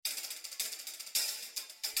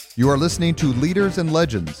You are listening to Leaders and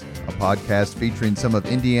Legends, a podcast featuring some of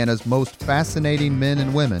Indiana's most fascinating men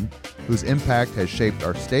and women whose impact has shaped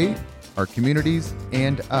our state, our communities,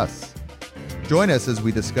 and us. Join us as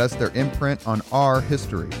we discuss their imprint on our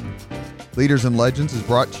history. Leaders and Legends is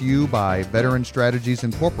brought to you by Veteran Strategies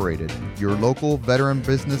Incorporated, your local veteran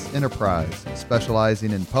business enterprise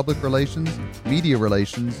specializing in public relations, media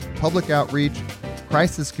relations, public outreach,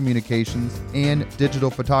 crisis communications, and digital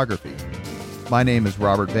photography. My name is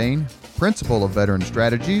Robert Bain, Principal of Veteran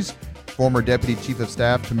Strategies, former Deputy Chief of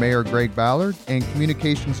Staff to Mayor Greg Ballard, and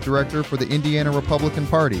Communications Director for the Indiana Republican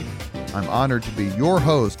Party. I'm honored to be your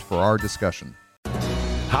host for our discussion.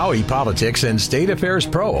 Howey Politics and State Affairs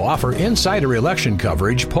Pro offer insider election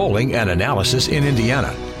coverage, polling, and analysis in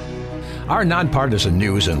Indiana. Our nonpartisan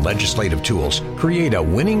news and legislative tools create a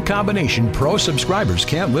winning combination pro subscribers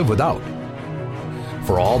can't live without.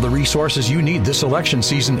 For all the resources you need this election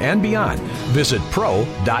season and beyond, visit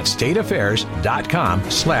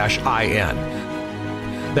pro.stateaffairs.com/IN.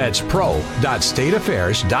 That's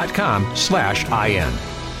pro.stateaffairs.com/IN.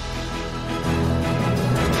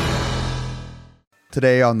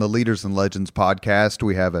 Today on the Leaders and Legends podcast,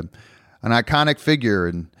 we have an iconic figure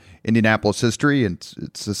in Indianapolis history, and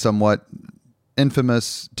it's a somewhat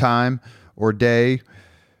infamous time or day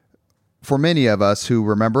for many of us who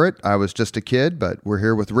remember it. I was just a kid, but we're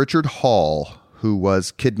here with Richard Hall, who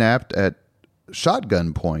was kidnapped at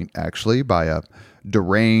shotgun point, actually, by a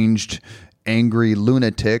deranged, angry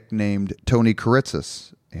lunatic named Tony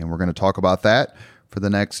Kiritsis. And we're going to talk about that for the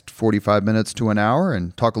next 45 minutes to an hour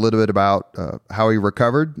and talk a little bit about how he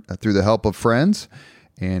recovered through the help of friends.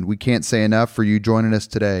 And we can't say enough for you joining us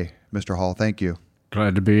today, Mr. Hall. Thank you.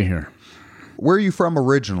 Glad to be here. Where are you from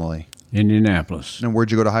originally? Indianapolis. And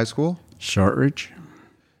where'd you go to high school? Shortridge.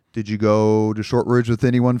 Did you go to Shortridge with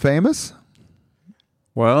anyone famous?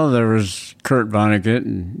 Well, there was Kurt Vonnegut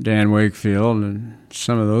and Dan Wakefield and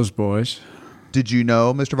some of those boys. Did you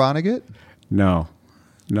know Mr. Vonnegut? No,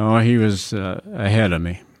 he was ahead of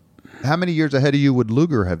me. How many years ahead of you would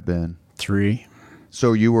Lugar have been? 3.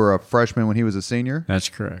 So you were a freshman when he was a senior? That's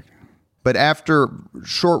correct. But after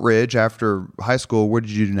Shortridge, after high school, what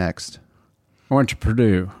did you do next? I went to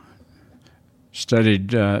Purdue,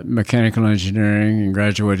 studied mechanical engineering, and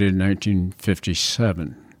graduated in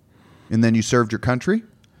 1957. And then you served your country?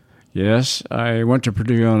 Yes, I went to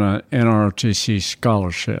Purdue on an NROTC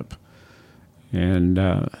scholarship. And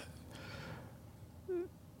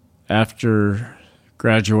after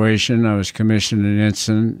graduation, I was commissioned an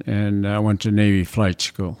ensign, and I went to Navy flight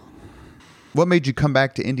school. What made you come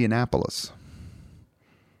back to Indianapolis?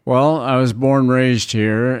 Well, I was born and raised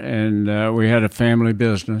here, and we had a family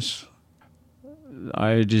business.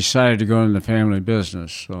 I decided to go into the family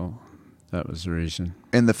business, so that was the reason.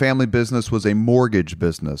 And the family business was a mortgage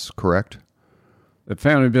business, correct? The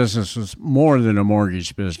family business was more than a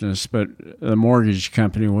mortgage business, but the mortgage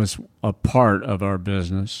company was a part of our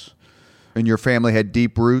business. And your family had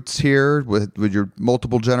deep roots here with your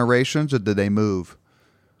multiple generations, or did they move?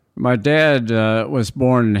 My dad was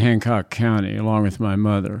born in Hancock County along with my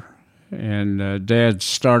mother. And Dad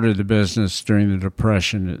started the business during the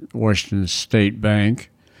Depression at Washington State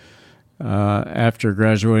Bank after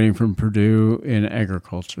graduating from Purdue in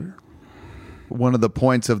agriculture. One of the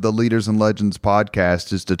points of the Leaders and Legends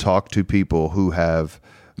podcast is to talk to people who have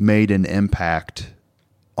made an impact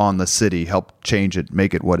on the city, helped change it,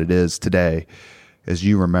 make it what it is today. As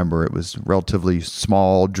you remember, it was a relatively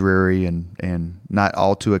small, dreary, and not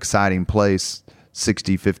all too exciting place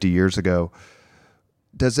 60, 50 years ago.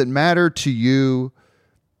 Does it matter to you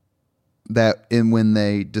that when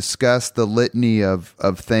they discuss the litany of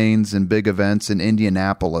things and big events in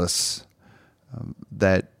Indianapolis,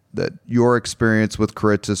 that your experience with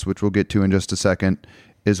Kiritsis, which we'll get to in just a second,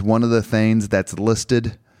 is one of the things that's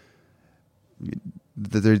listed?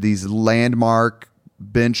 There are these landmark,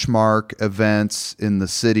 benchmark events in the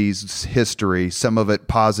city's history, some of it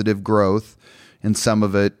positive growth and some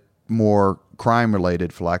of it more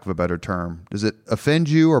crime-related, for lack of a better term. Does it offend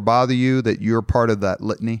you or bother you that you're part of that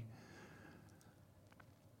litany?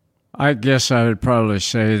 I guess I would probably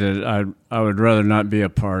say that I would rather not be a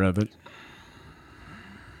part of it.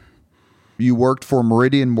 You worked for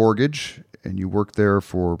Meridian Mortgage, and you worked there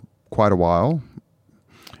for quite a while.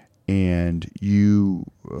 And your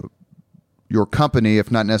company,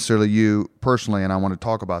 if not necessarily you personally, and I want to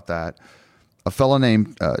talk about that, a fellow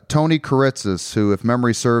named Tony Kiritsis, who, if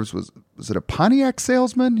memory serves, was it a Pontiac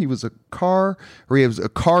salesman? He was a car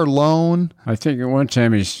loan. I think at one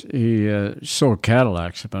time he sold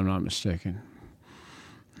Cadillacs, if I'm not mistaken.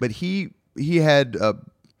 But he had a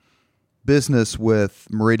business with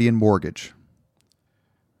Meridian Mortgage.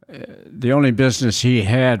 the only business he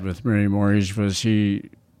had with Mary Mortgage was he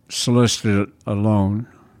solicited a loan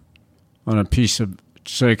on a piece of,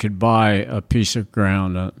 so he could buy a piece of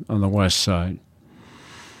ground on the west side.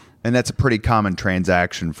 And that's a pretty common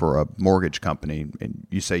transaction for a mortgage company. And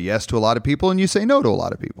you say yes to a lot of people and you say no to a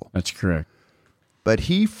lot of people. That's correct. But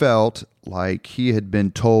he felt like he had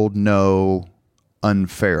been told no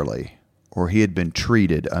unfairly, or he had been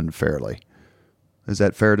treated unfairly. Is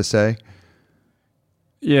that fair to say?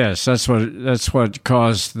 Yes, that's what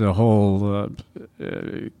caused the whole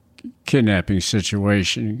kidnapping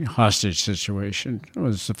situation, hostage situation,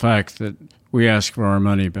 was the fact that we asked for our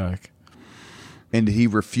money back. And did he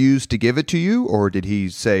refuse to give it to you, or did he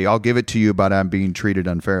say, I'll give it to you, but I'm being treated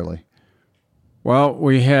unfairly? Well,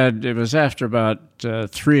 it was after about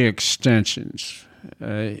 3 extensions.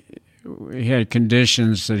 We had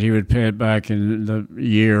conditions that he would pay it back in the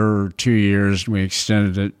year or 2 years, and we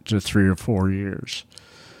extended it to 3 or 4 years.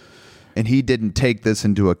 And he didn't take this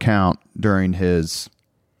into account during his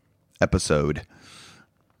episode.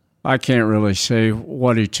 I can't really say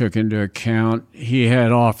what he took into account. He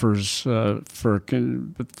had offers for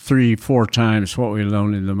 3-4 times what we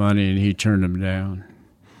loaned him the money, and he turned them down.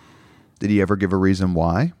 Did he ever give a reason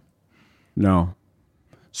why? No.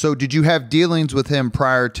 So did you have dealings with him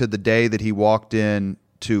prior to the day that he walked in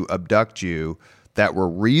to abduct you that were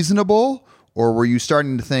reasonable, or were you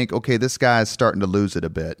starting to think, okay, this guy's starting to lose it a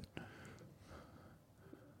bit?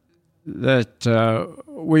 That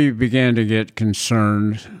we began to get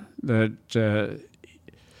concerned that,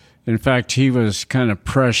 in fact, he was kind of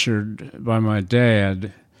pressured by my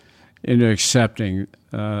dad into accepting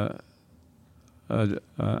an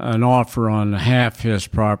offer on half his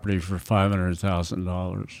property for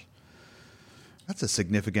 $500,000. That's a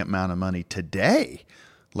significant amount of money today,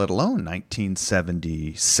 let alone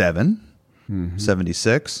 1977,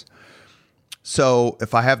 76. So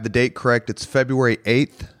if I have the date correct, it's February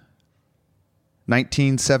 8th,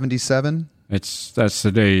 1977. That's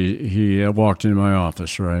the day he walked into my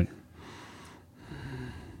office, right?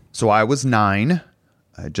 So I was 9.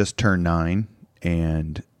 I just turned 9,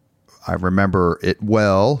 and I remember it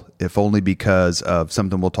well, if only because of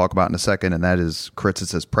something we'll talk about in a second, and that is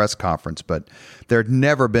Kritzis' press conference. But there had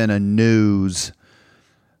never been a news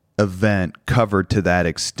event covered to that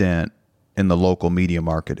extent in the local media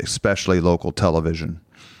market, especially local television.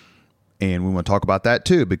 And we want to talk about that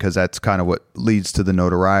too, because that's kind of what leads to the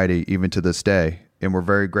notoriety even to this day. And we're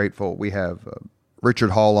very grateful. We have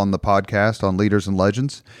Richard Hall on the podcast on Leaders and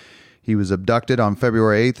Legends. He was abducted on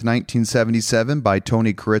February 8th, 1977 by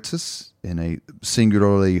Tony Kritzis in a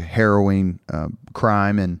singularly harrowing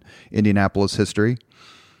crime in Indianapolis history.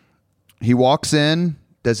 He walks in.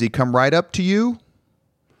 Does he come right up to you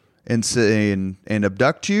and say and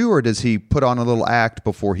abduct you, or does he put on a little act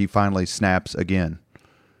before he finally snaps again?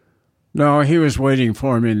 No, he was waiting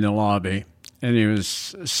for me in the lobby, and he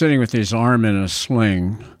was sitting with his arm in a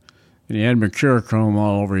sling, and he had mercurochrome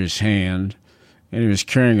all over his hand, and he was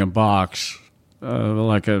carrying a box,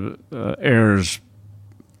 like a Ayers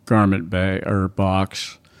garment bag or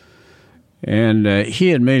box, and he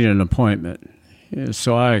had made an appointment,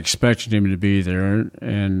 so I expected him to be there,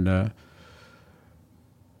 and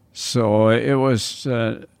so it was,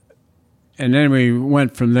 and then we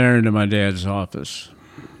went from there into my dad's office.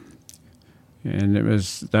 And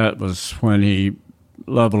that was when he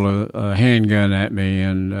leveled a handgun at me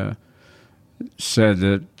and said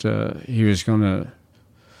that he was going to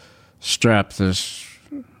strap this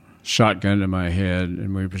shotgun to my head,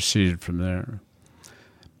 and we proceeded from there.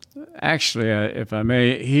 Actually, if I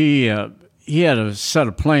may, he had a set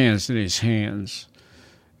of plans in his hands,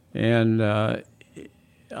 and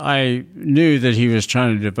I knew that he was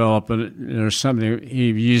trying to develop it. There's something,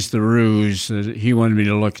 he used the ruse that he wanted me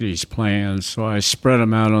to look at his plans. So I spread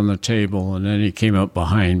them out on the table, and then he came up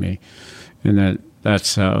behind me. And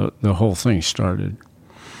that's how the whole thing started.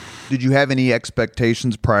 Did you have any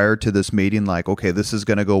expectations prior to this meeting? Like, okay, this is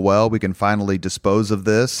going to go well. We can finally dispose of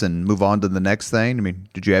this and move on to the next thing. I mean,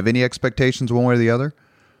 did you have any expectations one way or the other?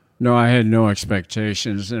 No, I had no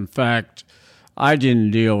expectations. In fact, I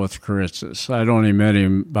didn't deal with Kritzis. I'd only met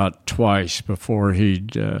him about twice before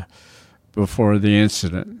the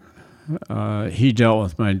incident. He dealt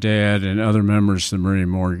with my dad and other members of the Murray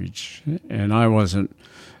Mortgage, and I wasn't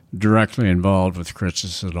directly involved with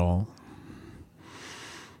Kritzis at all.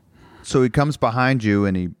 So he comes behind you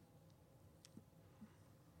and he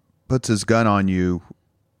puts his gun on you.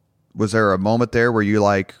 Was there a moment there where you're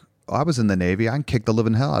like, oh, I was in the Navy, I can kick the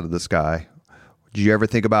living hell out of this guy? Did you ever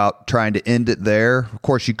think about trying to end it there? Of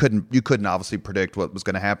course, you couldn't obviously predict what was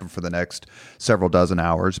going to happen for the next several dozen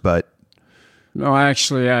hours, but No,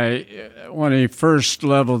 actually, when he first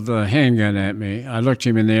leveled the handgun at me, I looked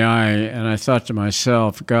him in the eye and I thought to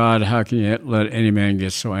myself, God, how can you let any man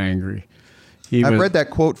get so angry? I've read that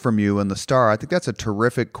quote from you in the Star. I think that's a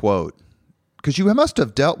terrific quote, because you must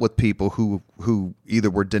have dealt with people who either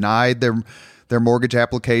were denied their mortgage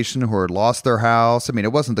application or had lost their house. I mean,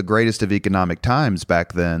 it wasn't the greatest of economic times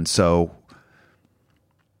back then. So,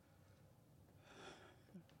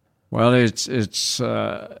 well, it's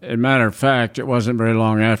a matter of fact, it wasn't very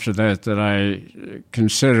long after that I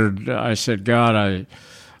considered. I said, God,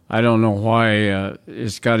 I don't know why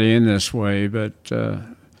it's got to end this way, but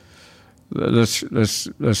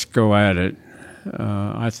let's go at it.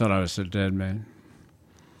 I thought I was a dead man.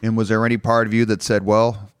 And was there any part of you that said,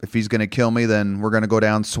 well, if he's going to kill me, then we're going to go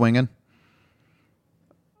down swinging?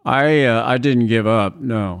 I didn't give up,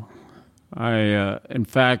 no. In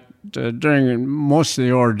fact, during most of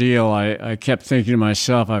the ordeal, I kept thinking to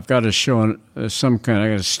myself, I've got to show I got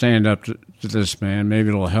to stand up to this man. Maybe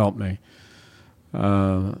it'll help me.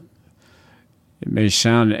 It may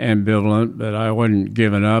sound ambivalent, but I wasn't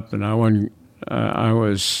giving up, and I was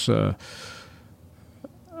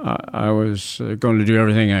going to do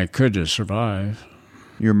everything I could to survive.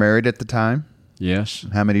 You were married at the time? Yes.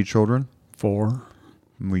 How many children? 4.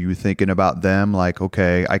 Were you thinking about them like,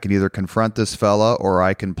 okay, I can either confront this fella or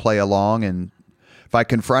I can play along, and if I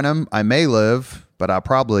confront him, I may live, but I'll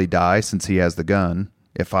probably die since he has the gun.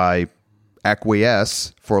 If I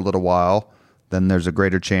acquiesce for a little while, then there's a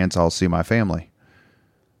greater chance I'll see my family.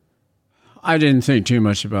 I didn't think too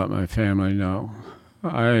much about my family, no.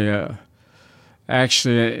 I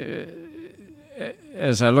actually,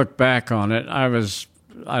 as I look back on it, I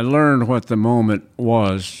learned what the moment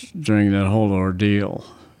was during that whole ordeal.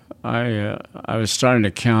 I was starting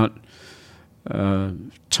to count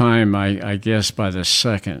time, I guess, by the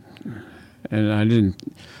second, and I didn't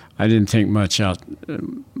think much about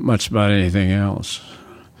anything else.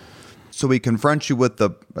 So he confronts you with I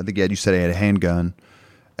think you said he had a handgun.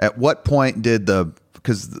 At what point did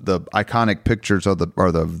because the iconic pictures are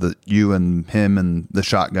the you and him and the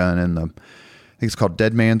shotgun and I think it's called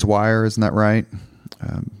Dead Man's Wire, isn't that right?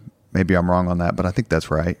 Maybe I'm wrong on that, but I think that's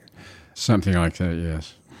right. Something like that,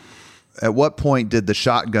 yes. At what point did the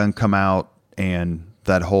shotgun come out and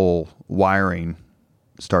that whole wiring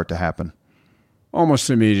start to happen? Almost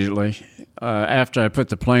immediately. After I put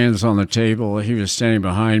the plans on the table, he was standing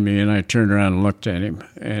behind me, and I turned around and looked at him.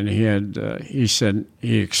 And he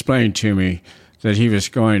explained to me that he was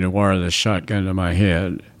going to wire the shotgun to my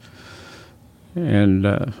head.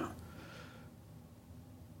 And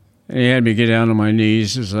he had me get down on my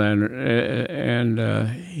knees, and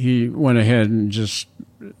he went ahead and just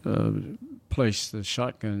placed the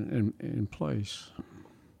shotgun in place.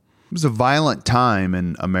 It was a violent time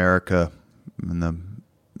in America in the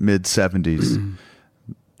mid-'70s.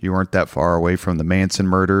 You weren't that far away from the Manson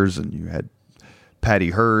murders, and you had Patty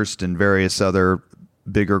Hearst and various other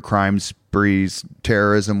bigger crime sprees.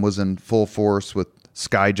 Terrorism was in full force with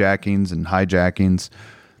skyjackings and hijackings.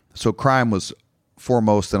 So crime was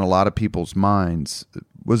foremost in a lot of people's minds.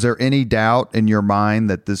 Was there any doubt in your mind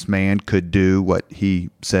that this man could do what he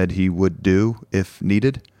said he would do if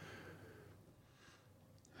needed?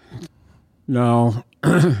 No,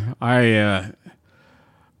 I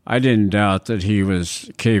didn't doubt that he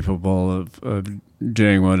was capable of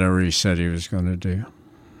doing whatever he said he was going to do.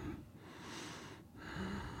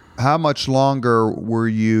 How much longer were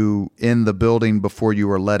you in the building before you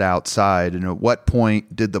were let outside? And at what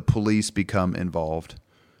point did the police become involved?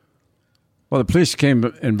 Well, the police came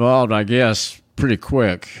involved, I guess, pretty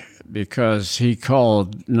quick because he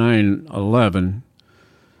called 911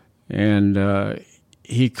 and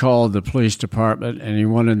he called the police department and he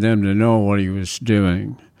wanted them to know what he was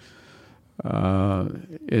doing.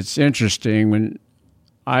 It's interesting, when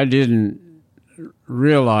I didn't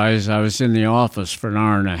realize I was in the office for an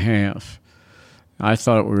hour and a half. I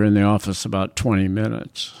thought we were in the office about 20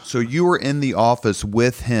 minutes. So you were in the office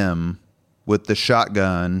with him with the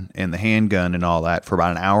shotgun and the handgun and all that for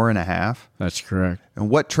about an hour and a half? That's correct. And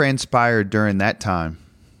what transpired during that time?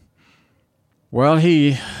 Well,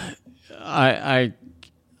 I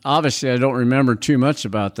obviously I don't remember too much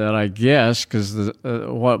about that, I guess, because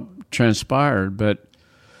what transpired, but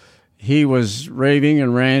he was raving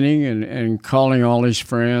and ranting and calling all his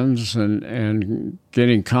friends and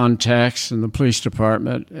getting contacts in the police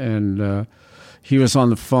department, and he was on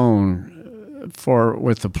the phone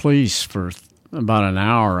with the police for about an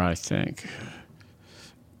hour, I think,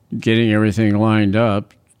 getting everything lined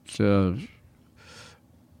up. We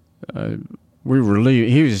were leaving.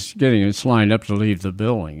 He was getting us lined up to leave the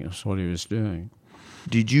building. That's what he was doing.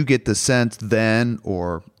 Did you get the sense then,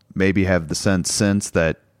 or maybe have the sense since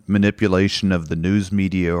that manipulation of the news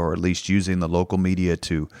media, or at least using the local media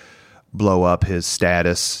to blow up his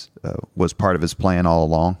status, was part of his plan all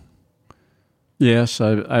along? Yes,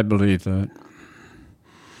 I believe that.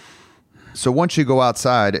 So once you go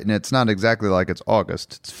outside, and it's not exactly like it's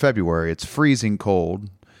August, it's February, it's freezing cold,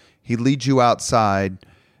 he leads you outside.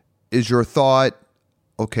 Is your thought,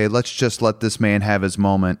 okay, let's just let this man have his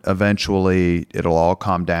moment. Eventually, it'll all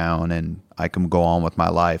calm down and I can go on with my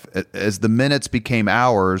life? As the minutes became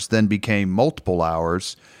hours, then became multiple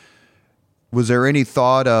hours, was there any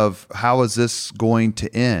thought of how is this going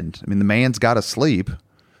to end? I mean, the man's got to sleep.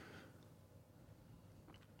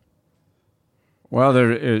 Well,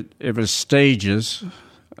 it was stages.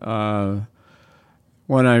 As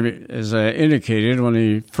I indicated, when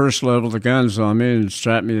he first leveled the guns on me and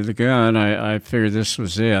strapped me to the gun, I figured this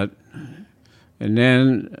was it. And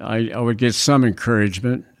then I would get some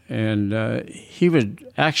encouragement, and he would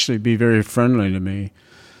actually be very friendly to me.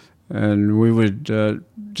 And we would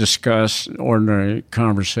discuss ordinary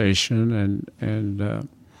conversation, and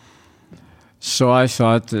so I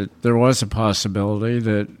thought that there was a possibility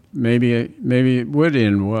that maybe it would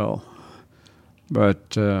end well.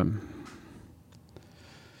 But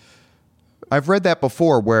I've read that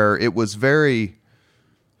before, where it was that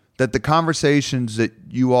the conversations that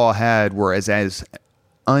you all had were as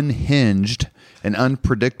unhinged and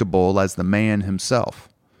unpredictable as the man himself.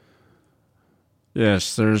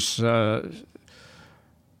 Yes, there's the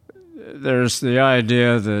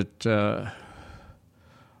idea that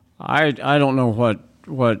I don't know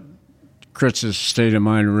what Kritz's state of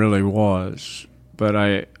mind really was, but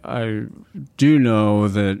I do know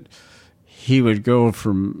that he would go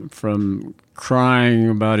from crying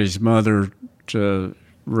about his mother to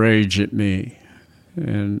rage at me,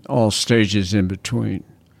 and all stages in between.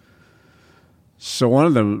 So one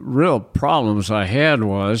of the real problems I had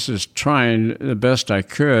was trying the best I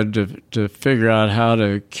could to figure out how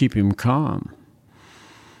to keep him calm.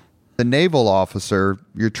 The naval officer,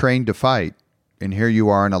 you're trained to fight, and here you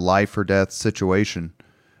are in a life or death situation.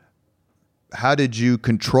 How did you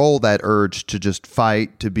control that urge to just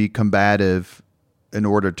fight, to be combative in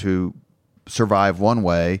order to survive one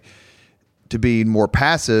way, to be more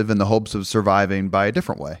passive in the hopes of surviving by a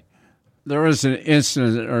different way? There was an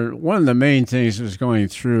incident, or one of the main things that was going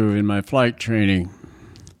through in my flight training.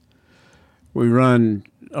 We run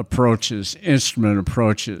approaches, instrument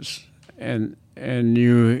approaches, and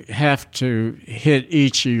you have to hit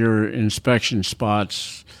each of your inspection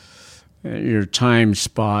spots, your time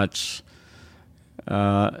spots,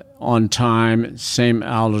 on time, same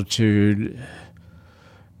altitude.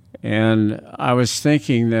 And I was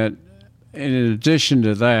thinking that in addition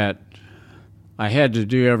to that, I had to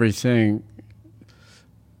do everything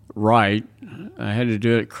right. I had to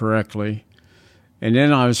do it correctly. And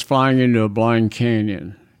then I was flying into a blind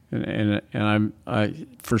canyon. And I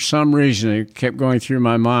for some reason, it kept going through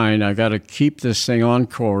my mind, I got to keep this thing on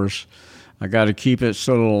course. I got to keep it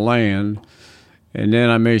so it'll land, and then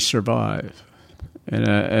I may survive. And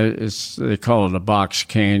they call it a box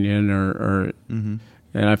canyon, and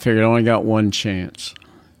I figured I only got one chance.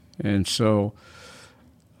 And so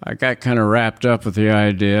I got kind of wrapped up with the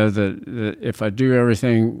idea that if I do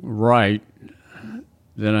everything right,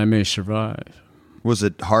 then I may survive. Was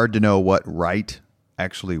it hard to know what right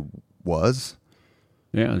actually was?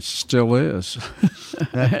 Yeah, it still is.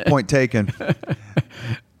 Point taken.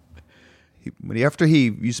 After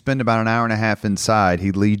you spend about an hour and a half inside,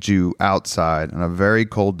 he leads you outside on a very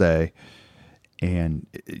cold day, and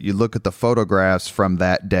you look at the photographs from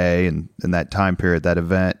that day and that time period, that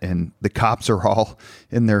event, and the cops are all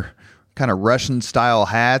in their kind of Russian-style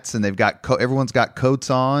hats, and everyone's got coats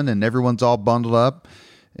on, and everyone's all bundled up,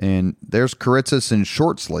 and there's Kritzis in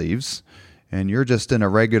short sleeves, and you're just in a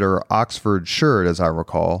regular Oxford shirt, as I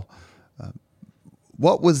recall.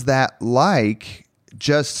 What was that like,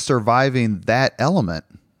 just surviving that element?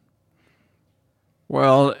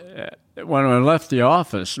 Well, when I left the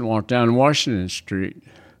office and walked down Washington Street,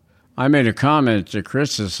 I made a comment to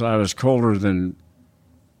Kritzis I was colder than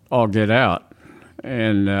all get out.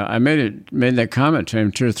 And I made that comment to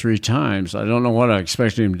him 2 or 3 times. I don't know what I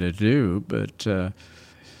expected him to do, but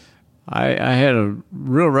I had a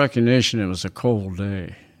real recognition it was a cold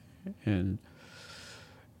day. And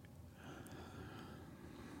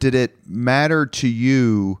did it matter to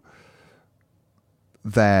you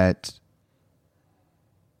that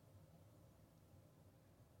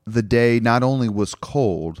the day not only was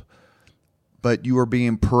cold, but you were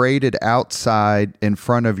being paraded outside in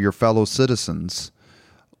front of your fellow citizens,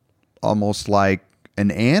 almost like an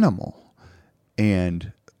animal?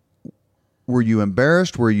 And were you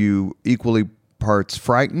embarrassed? Were you equally parts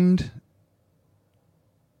frightened?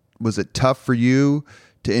 Was it tough for you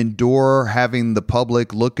to endure having the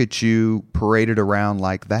public look at you paraded around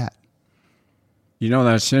like that? You know,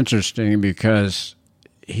 that's interesting because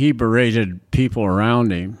he berated people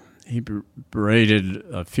around him. He berated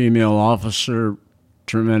a female officer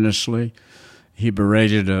tremendously. He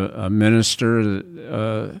berated a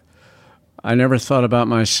minister. I never thought about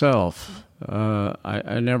myself.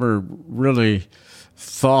 I never really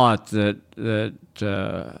thought that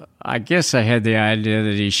I guess I had the idea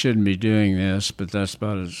that he shouldn't be doing this, but that's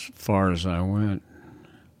about as far as I went.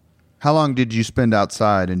 How long did you spend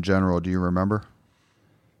outside in general? Do you remember?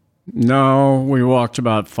 No, we walked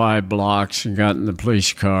about 5 blocks and got in the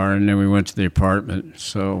police car, and then we went to the apartment.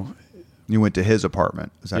 So you went to his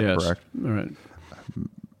apartment, is that yes, correct? Right.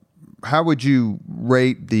 How would you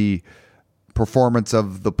rate the performance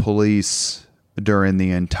of the police during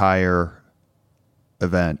the entire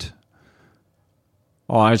event?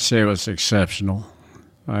 Oh, I'd say it was exceptional.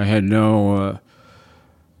 I had no,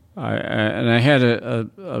 I had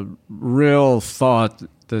a real thought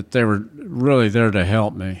that they were really there to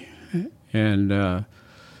help me. And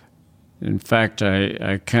in fact,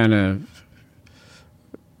 I kind of,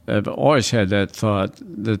 I've always had that thought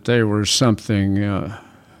that they were something of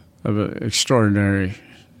an extraordinary.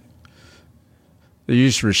 They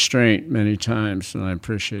used restraint many times, and I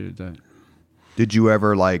appreciated that. Did you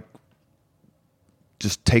ever,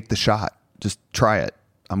 just take the shot? Just try it.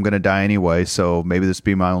 I'm going to die anyway, so maybe this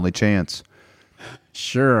be my only chance.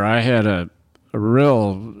 Sure. I had a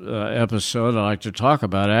real episode I like to talk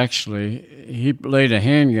about, actually. He laid a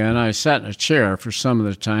handgun. I sat in a chair for some of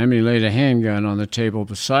the time. He laid a handgun on the table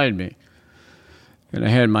beside me. And I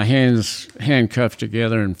had my hands handcuffed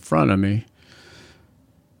together in front of me.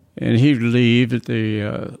 And he'd leave at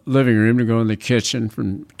the living room to go in the kitchen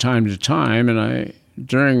from time to time. And I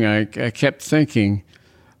kept thinking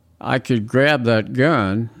I could grab that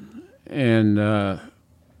gun, and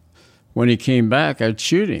when he came back, I'd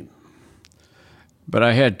shoot him. But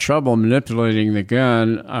I had trouble manipulating the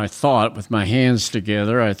gun, I thought, with my hands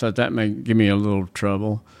together. I thought that might give me a little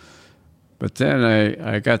trouble. But then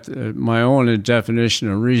I got my own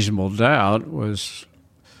definition of reasonable doubt was,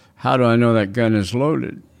 how do I know that gun is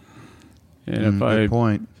loaded? And good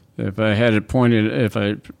point. If I had it pointed, if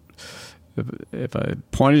I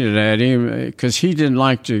pointed it at him, because he didn't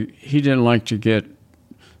like to get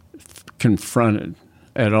confronted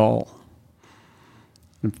at all.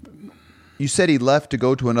 You said he left to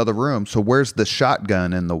go to another room. So where's the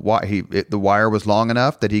shotgun and the wire was long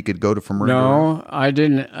enough that he could go from room to room? No, I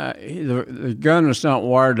didn't. The gun was not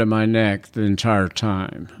wired to my neck the entire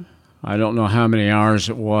time. I don't know how many hours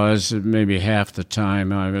it was. Maybe half the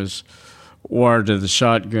time I was wired to the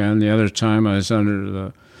shotgun. The other time I was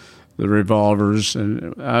under the revolvers,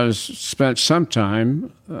 and I spent some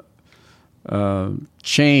time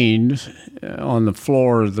chained on the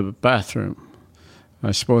floor of the bathroom. I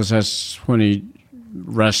suppose that's when he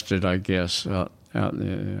rested, I guess, out in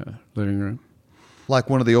the living room. Like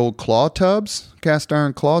one of the old claw tubs, cast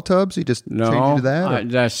iron claw tubs? He just changed you to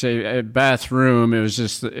that? I say a bathroom. It was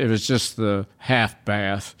just the half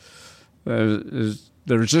bath.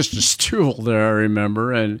 There was just a stool there, I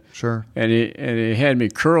remember, and sure. And he had me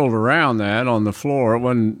curled around that on the floor. It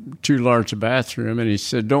wasn't too large a bathroom, and he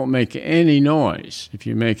said, "Don't make any noise. If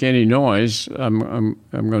you make any noise, I'm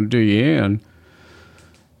going to do you in."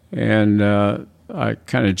 And I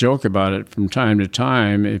kind of joke about it from time to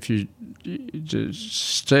time. If you just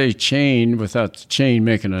stay chained without the chain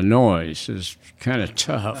making a noise is kind of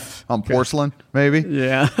tough. On porcelain, maybe?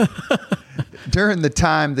 Yeah. During the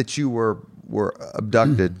time that you were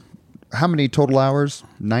abducted, how many total hours?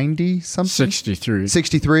 90 something? 63.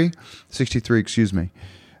 63? 63, excuse me.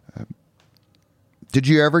 Did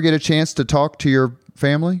you ever get a chance to talk to your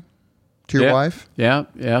family? To your wife?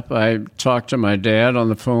 Yep. I talked to my dad on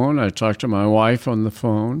the phone. I talked to my wife on the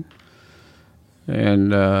phone.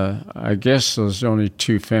 And I guess those are the only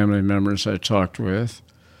 2 family members I talked with.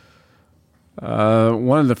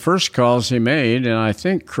 One of the first calls he made, and I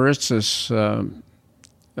think Kritzis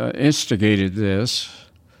instigated this,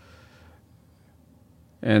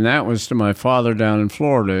 and that was to my father down in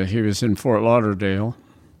Florida. He was in Fort Lauderdale.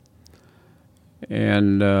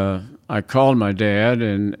 And I called my dad,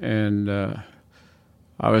 and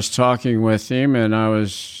I was talking with him, and I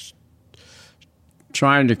was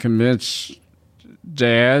trying to convince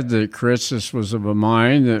Dad that Kritzis was of a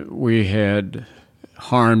mind that we had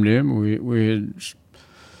harmed him, we had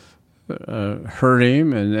hurt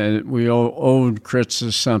him, and that we owed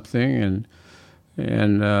Kritzis something,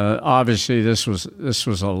 And obviously this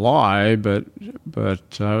was a lie, but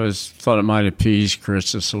I thought it might appease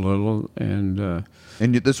Christus a little, and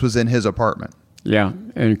this was in his apartment. Yeah,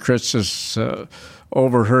 and Christus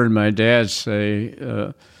overheard my dad say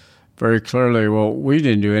very clearly, "Well, we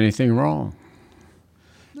didn't do anything wrong."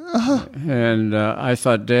 And I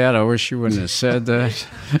thought, Dad, I wish you wouldn't have said that.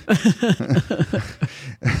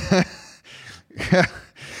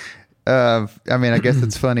 I mean, I guess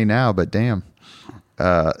it's funny now, but damn.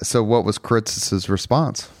 So what was Christus's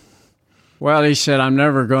response? Well, he said, I'm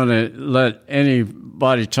never going to let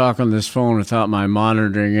anybody talk on this phone without my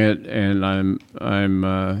monitoring it, and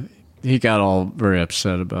he got all very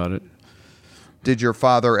upset about it. Did your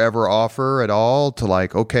father ever offer at all to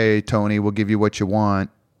like, okay, Tony, we'll give you what you want.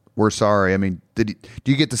 We're sorry. I mean, do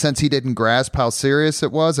you get the sense he didn't grasp how serious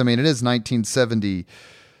it was? I mean, it is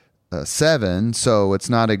 1977, so it's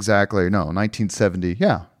not exactly,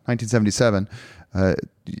 1977.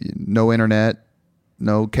 No internet,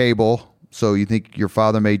 no cable. So you think your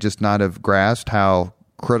father may just not have grasped how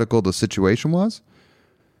critical the situation was?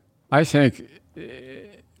 I think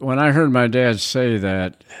when I heard my dad say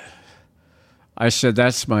that, I said,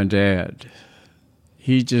 that's my dad.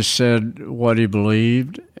 He just said what he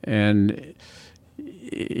believed, and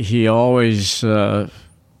he always, I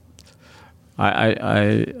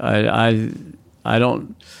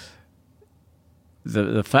don't,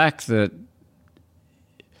 the fact that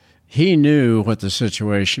he knew what the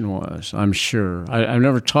situation was, I'm sure. I've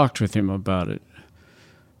never talked with him about it.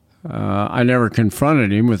 I never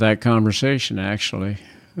confronted him with that conversation, actually.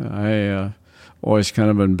 I always kind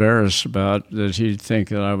of embarrassed about that he'd think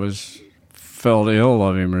that I felt ill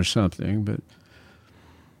of him or something, but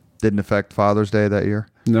didn't affect Father's Day that year.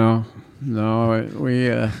 No, we.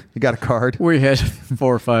 You got a card. We had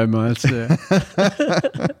 4 or 5 months. Yeah.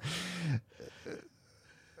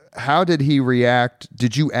 How did he react?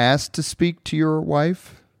 Did you ask to speak to your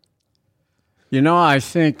wife? I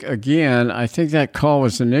think that call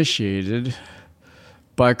was initiated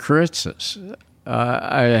by Christus.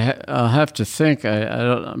 I'll have to think.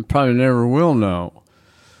 I probably never will know,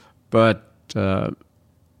 but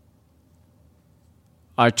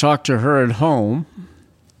I talked to her at home,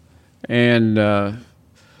 and I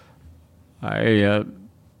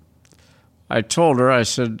told her, I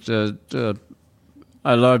said,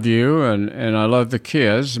 I love you, and I love the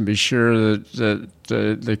kids, and be sure that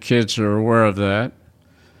the kids are aware of that.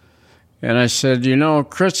 And I said,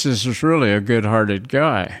 Christus is really a good-hearted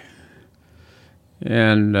guy.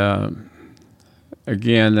 And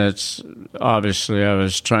again, that's obviously I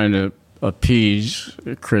was trying to appease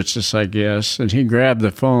Christus, I guess. And he grabbed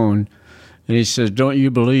the phone and he said, don't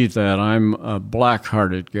you believe that? I'm a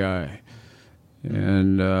black-hearted guy.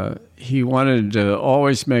 And he wanted to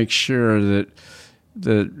always make sure that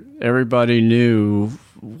everybody knew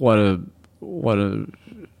what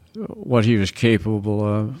he was capable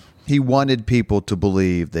of. He wanted people to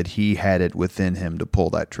believe that he had it within him to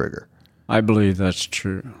pull that trigger. I believe that's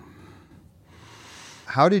true.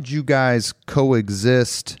 How did you guys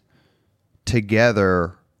coexist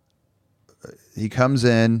together? He comes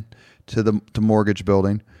in to the mortgage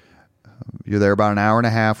building. You're there about an hour and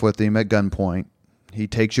a half with him at gunpoint. He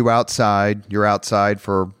takes you outside. You're outside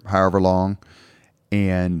for however long.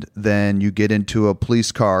 And then you get into a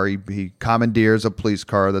police car. He commandeers a police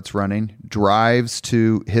car that's running, drives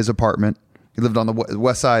to his apartment. He lived on the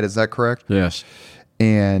west side. Is that correct? Yes.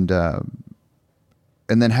 And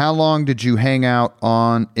then how long did you hang out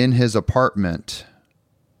in his apartment?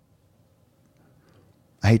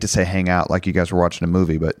 I hate to say hang out like you guys were watching a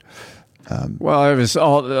movie, but well, it was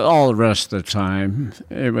all the rest of the time.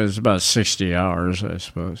 It was about 60 hours, I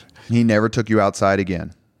suppose. He never took you outside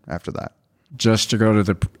again after that. Just to go to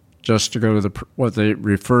the what they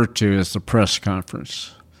refer to as the press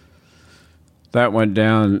conference. That went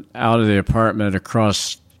down out of the apartment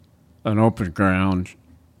across an open ground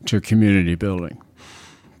to a community building.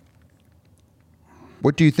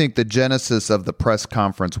 What do you think the genesis of the press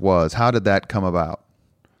conference was? How did that come about?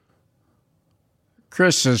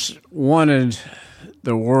 Christus wanted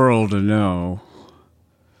the world to know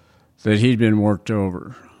that he'd been worked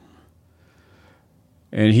over.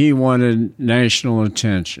 And he wanted national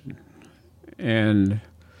attention. And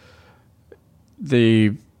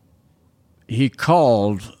he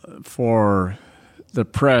called for the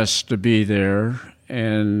press to be there,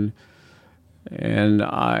 and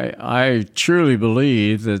I truly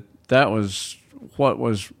believe that was what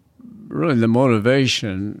was really the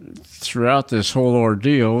motivation throughout this whole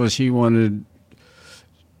ordeal, was he wanted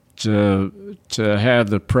to have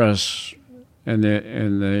the press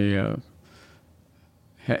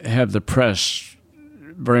have the press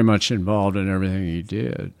very much involved in everything he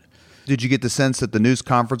did. Did you get the sense that the news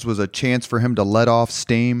conference was a chance for him to let off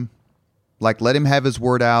steam? Like, let him have his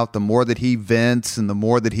word out. The more that he vents and the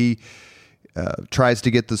more that he tries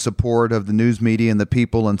to get the support of the news media and the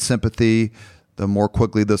people and sympathy, the more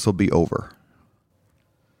quickly this will be over.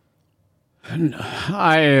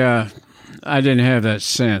 I didn't have that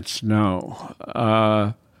sense, no.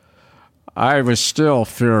 I was still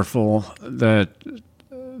fearful that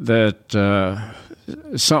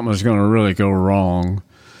something was going to really go wrong.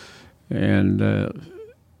 And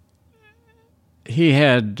he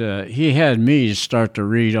had me start to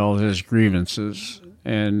read all his grievances,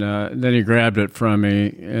 and then he grabbed it from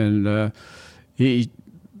me, and he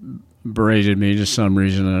berated me to some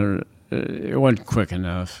reason. It wasn't quick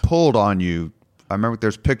enough. Pulled on you. I remember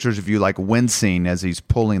there's pictures of you like wincing as he's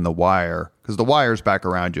pulling the wire, because the wire's back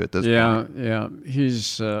around you at this point. Yeah.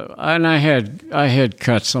 He's and I had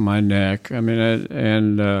cuts on my neck. I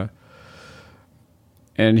mean,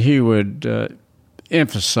 and he would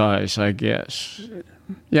emphasize, I guess.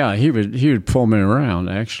 Yeah, he would pull me around,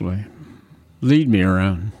 actually, lead me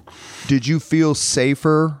around. Did you feel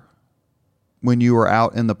safer when you were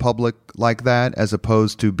out in the public like that, as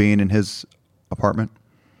opposed to being in his apartment?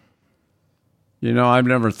 You know, I've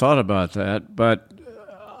never thought about that, but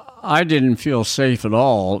I didn't feel safe at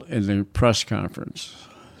all in the press conference.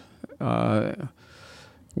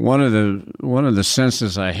 One of the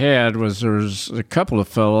senses I had was there was a couple of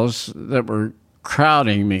fellows that were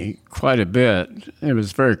crowding me quite a bit. It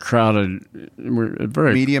was very crowded.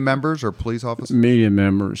 Media members or police officers? Media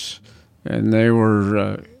members, and they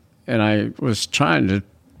were. And I was trying to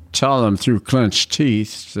tell them through clenched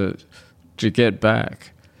teeth to get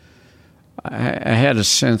back. I had a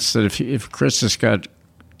sense that if Christus got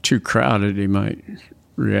too crowded, he might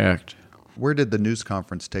react. Where did the news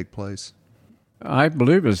conference take place? I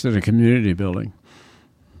believe it was in a community building.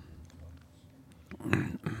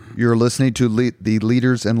 You're listening to the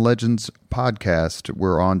Leaders and Legends podcast.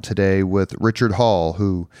 We're on today with Richard Hall,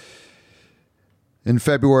 who in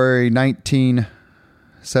February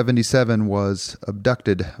 1977 was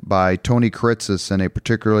abducted by Tony Kiritsis in a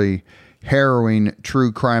particularly harrowing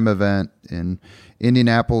true crime event in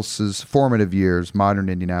Indianapolis's formative years, modern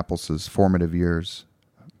Indianapolis's formative years.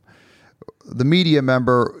 The media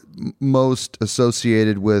member most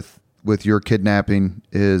associated with your kidnapping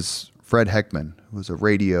is Fred Heckman, who was a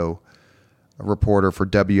radio reporter for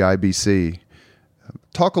WIBC.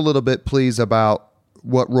 Talk a little bit, please, about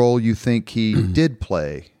what role you think he did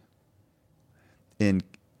play in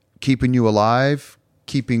keeping you alive,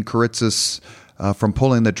 keeping Kiritsis from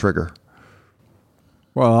pulling the trigger.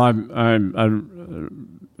 Well, I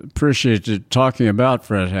appreciate you talking about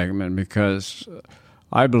Fred Heckman, because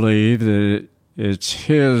I believe that it's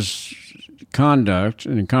his conduct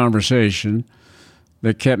and conversation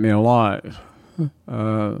that kept me alive.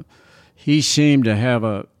 He seemed to have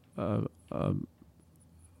a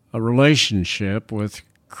relationship with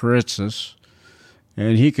Kiritsis,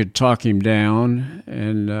 and he could talk him down.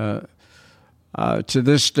 And to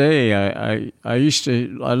this day, I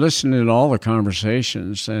listened to all the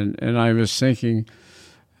conversations, and I was thinking,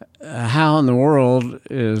 how in the world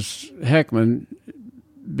is Heckman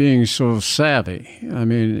being so savvy? I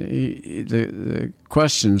mean, the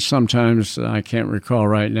questions sometimes I can't recall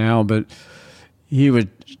right now, but he would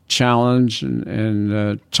challenge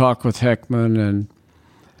and talk with Heckman, and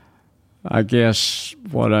I guess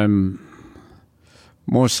what I'm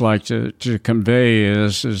most like to convey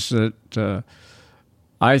is that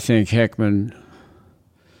I think Heckman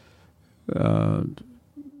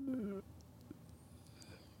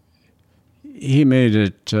he made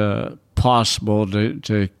it possible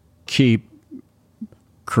to keep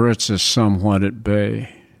Kiritsis somewhat at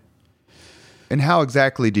bay. And how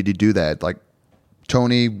exactly did he do that? Like,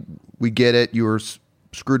 Tony, we get it. You were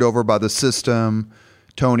screwed over by the system.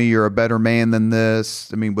 Tony, you're a better man than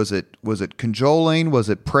this. I mean, was it cajoling? Was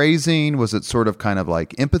it praising? Was it sort of kind of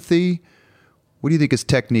like empathy? What do you think his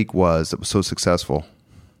technique was that was so successful?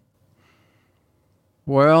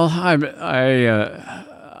 Well,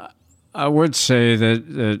 I would say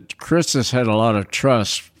that Kiritsis had a lot of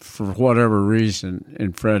trust, for whatever reason,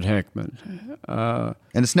 in Fred Heckman. And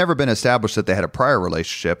it's never been established that they had a prior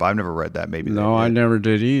relationship. I've never read that. Maybe no, I never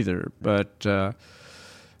did either. But and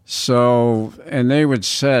they would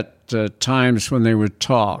set times when they would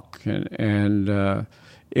talk, and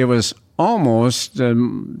it was almost,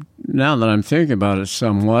 now that I'm thinking about it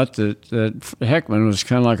somewhat, that Heckman was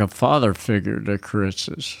kind of like a father figure to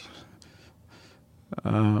Kiritsis.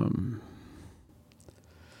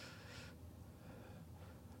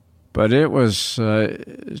 But it was,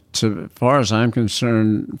 as far as I'm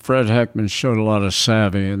concerned, Fred Heckman showed a lot of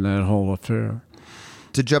savvy in that whole affair.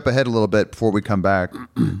 To jump ahead a little bit before we come back,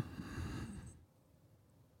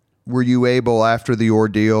 were you able, after the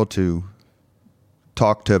ordeal, to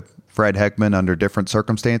talk to Fred Heckman under different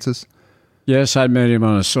circumstances? Yes, I met him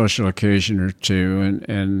on a social occasion or two,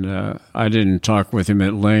 and I didn't talk with him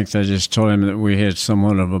at length. I just told him that we had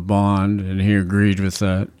somewhat of a bond, and he agreed with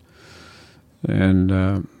that.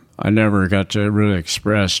 And I never got to really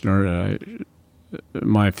express my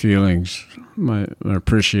feelings, my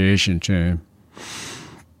appreciation to him.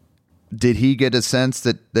 Did he get a sense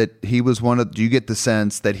that he was do you get the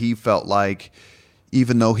sense that he felt like,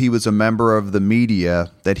 even though he was a member of the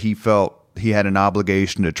media, that he felt he had an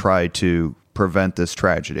obligation to try to prevent this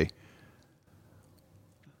tragedy?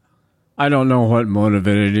 I don't know what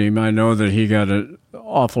motivated him. I know that he got an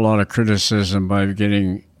awful lot of criticism by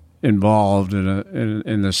getting involved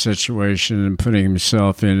in the situation and putting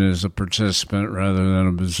himself in as a participant rather than an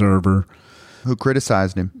observer. Who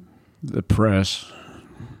criticized him? The press.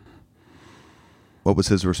 What was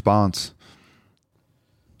his response?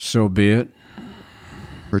 So be it.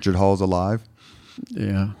 Richard Hall's alive?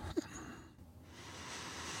 Yeah.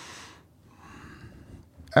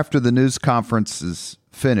 After the news conference is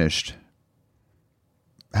finished,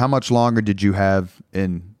 how much longer did you have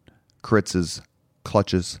in Kritz's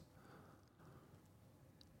clutches?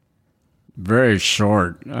 Very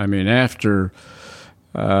short. I mean, after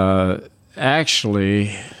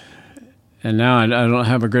actually, and now I don't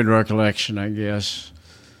have a good recollection, I guess.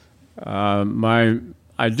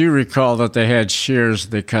 I do recall that they had shears.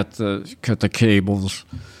 They cut the cables,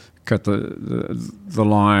 cut the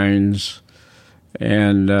lines,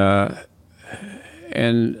 and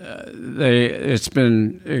it's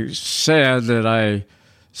been said that I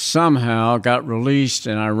somehow got released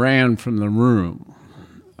and I ran from the room.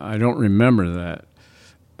 I don't remember that,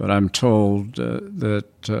 but I'm told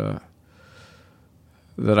that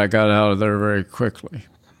I got out of there very quickly.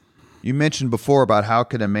 You mentioned before about how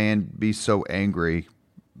could a man be so angry.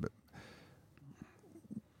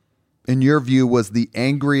 In your view, was the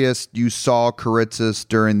angriest you saw Kritzis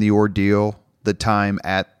during the ordeal the time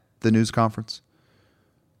at the news conference?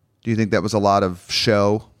 Do you think that was a lot of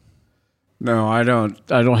show? No, I don't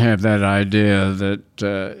have that idea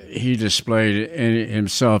that he displayed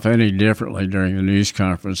himself any differently during the news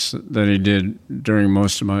conference than he did during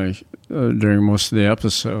most of the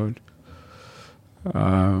episode.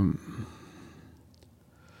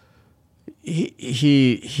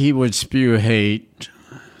 He would spew hate,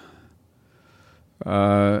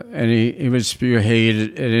 and he would spew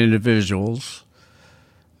hate at individuals.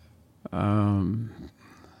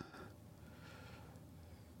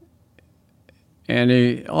 And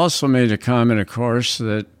he also made a comment, of course,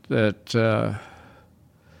 that the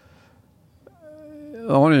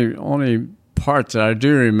only part that I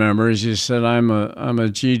do remember is he said, "I'm a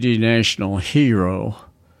GD national hero."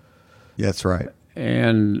 Yeah, that's right.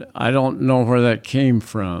 And I don't know where that came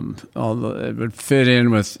from, although it would fit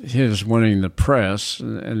in with his winning the press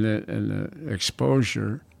and the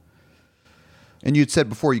exposure. And you'd said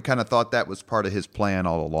before you kind of thought that was part of his plan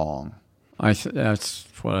all along. That's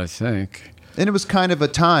what I think. And it was kind of a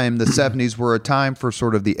time, the 70s were a time for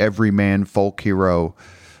sort of the everyman folk hero.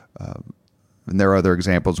 And there are other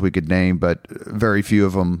examples we could name, but very few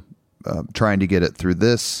of them trying to get it through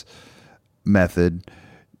this method.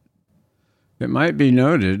 It might be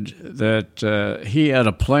noted that he had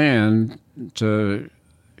a plan to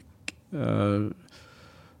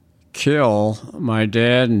kill my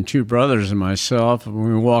dad and two brothers and myself.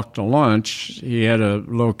 When we walked to lunch, he had a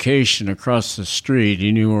location across the street.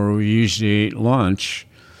 He knew where we usually ate lunch.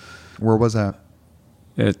 Where was that?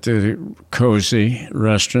 At the Cozy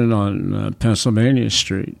restaurant on Pennsylvania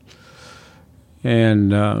Street.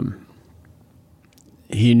 And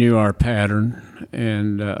he knew our pattern,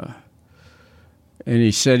 and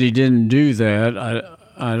he said he didn't do that.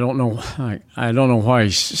 I don't know. I don't know why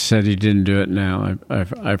he said he didn't do it now.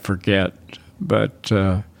 I forget. But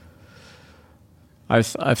I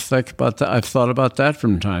think about that. I've thought about that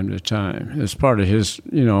from time to time. It's part of his,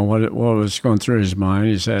 what was going through his mind,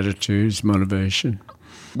 his attitude, his motivation.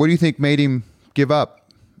 What do you think made him give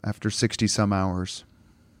up after 60-some hours?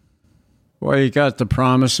 Well, he got the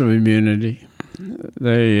promise of immunity.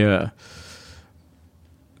 The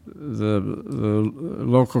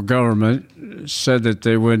local government said that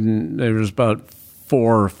they wouldn't. There was about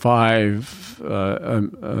 4 or 5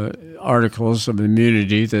 articles of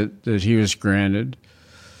immunity that he was granted.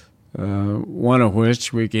 One of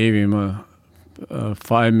which we gave him a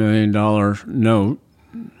 $5 million note,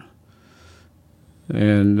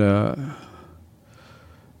 and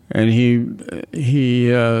And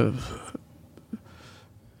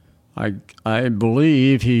I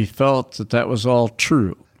believe he felt that was all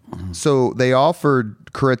true. So they offered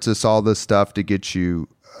Kritzis all this stuff to get you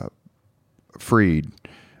freed.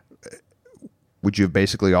 Would you have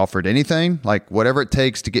basically offered anything? Like, whatever it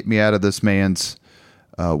takes to get me out of this man's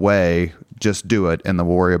way, just do it, and then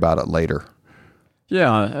we'll worry about it later.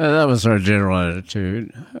 Yeah, that was our general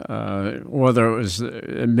attitude. Whether it was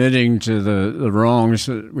admitting to the wrongs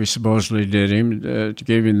that we supposedly did him, to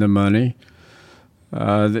give him the money.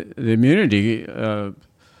 The immunity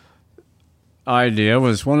idea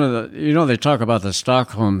was one of the, they talk about the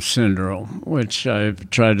Stockholm Syndrome, which I've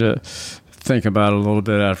tried to think about a little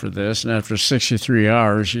bit after this. And after 63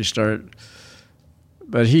 hours, you start.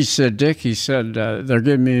 But he said, Dick, they're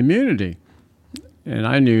giving me immunity. And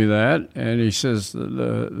I knew that. And he says,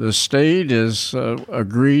 the state has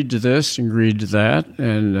agreed to this, agreed to that.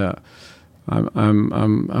 And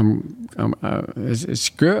it's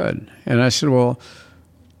good. And I said, well,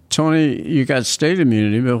 Tony, you got state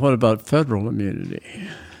immunity, but what about federal immunity?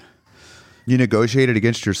 You negotiated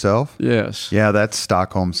against yourself? Yes. Yeah, that's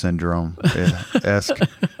Stockholm Syndrome-esque.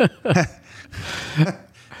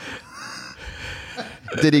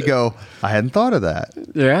 Did he go, I hadn't thought of that?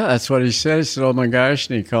 Yeah, that's what he said. He said, oh my gosh.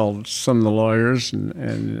 And he called some of the lawyers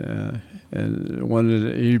and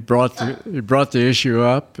he brought the issue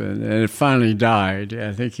up and it finally died.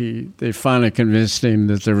 I think they finally convinced him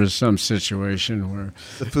that there was some situation where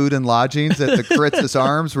the food and lodgings at the Kritzis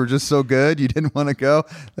Arms were just so good you didn't want to go.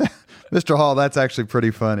 Mr. Hall, that's actually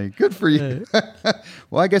pretty funny. Good for you.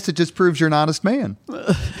 Well, I guess it just proves you're an honest man.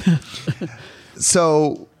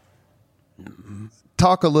 So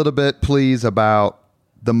talk a little bit, please, about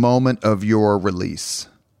the moment of your release.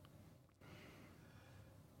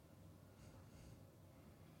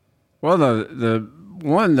 Well,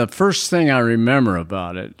 the first thing I remember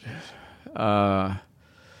about it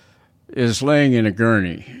is laying in a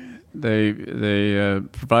gurney. They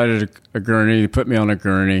provided a gurney. They put me on a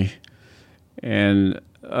gurney, and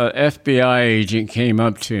an FBI agent came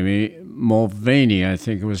up to me, Mulvaney, I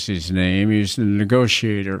think was his name. He was the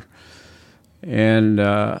negotiator, and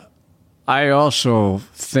I also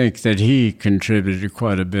think that he contributed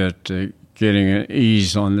quite a bit to getting an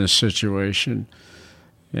ease on this situation.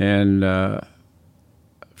 And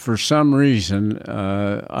for some reason,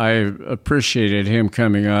 I appreciated him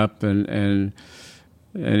coming up, and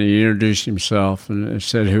he introduced himself and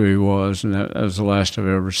said who he was, and that was the last I've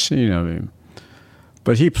ever seen of him.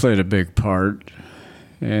 But he played a big part.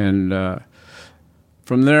 And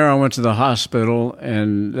from there, I went to the hospital,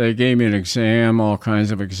 and they gave me an exam, all kinds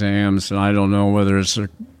of exams, and I don't know whether it's a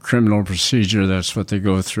criminal procedure, that's what they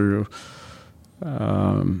go through.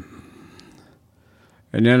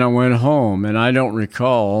 And then I went home, and I don't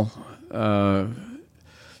recall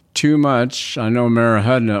too much. I know Mara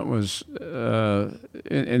Hudnut was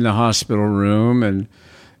in the hospital room, and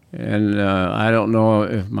I don't know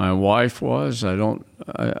if my wife was. I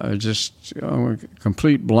just I'm a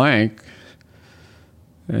complete blank.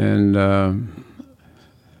 And the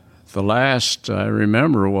first thing I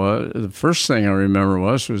remember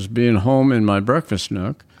was being home in my breakfast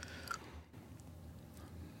nook.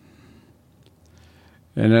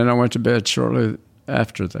 And then I went to bed shortly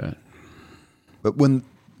after that. But when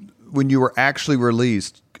you were actually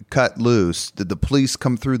released, cut loose, did the police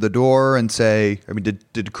come through the door and say,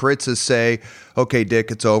 did Kritzis say, okay,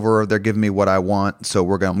 Dick, it's over, they're giving me what I want, so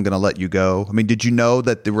I'm going to let you go? Did you know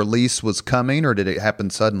that the release was coming, or did it happen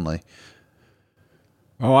suddenly?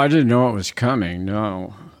 Oh, I didn't know it was coming,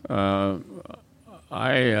 no. I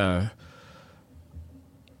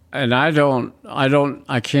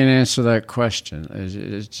can't answer that question.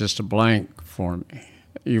 It's just a blank for me.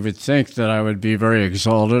 You would think that I would be very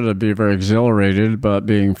exalted, I'd be very exhilarated about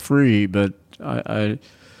being free, but I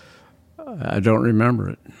don't remember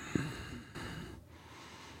it.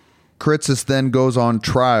 Kritzis then goes on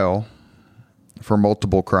trial for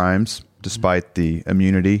multiple crimes, despite the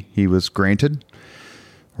immunity he was granted,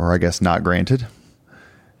 or I guess not granted,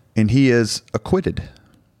 and he is acquitted.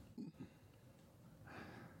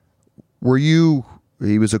 He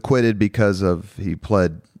was acquitted because he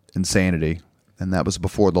pled insanity, and that was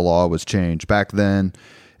before the law was changed. Back then,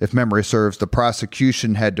 if memory serves, the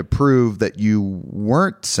prosecution had to prove that you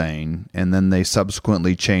weren't sane, and then they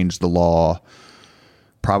subsequently changed the law,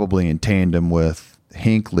 probably in tandem with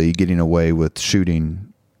Hinckley getting away with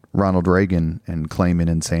shooting Ronald Reagan and claiming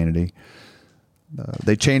insanity.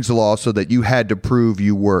 They changed the law so that you had to prove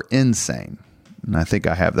you were insane. And I think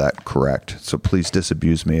I have that correct, so please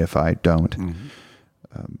disabuse me if I don't. Mm-hmm.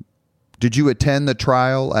 Did you attend the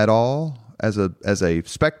trial at all as a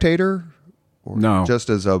spectator? Or No. just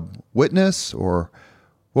as a witness? Or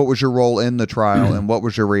what was your role in the trial and what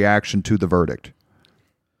was your reaction to the verdict?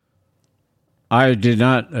 I did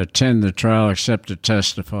not attend the trial except to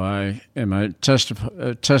testify, and my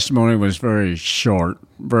testimony was very short,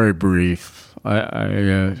 very brief.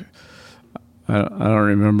 I don't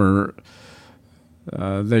remember.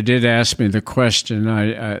 They did ask me the question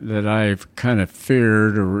that I've kind of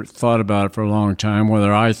feared or thought about for a long time,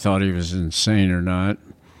 whether I thought he was insane or not.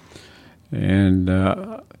 And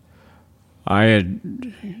I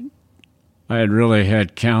had really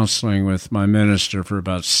had counseling with my minister for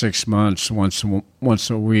about 6 months, once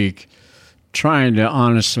a week, trying to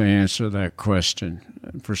honestly answer that question.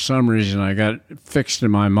 For some reason, I got fixed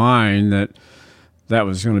in my mind that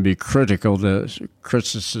was going to be critical to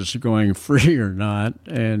Christus going free or not.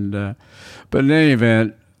 And but in any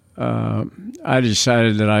event, I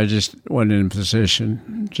decided that I just wasn't in a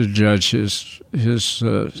position to judge his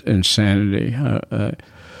insanity.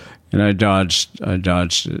 And I dodged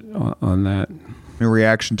it on that. Your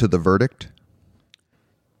reaction to the verdict?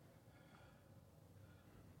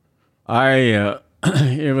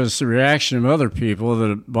 It was the reaction of other people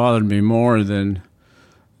that bothered me more than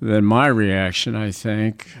my reaction, I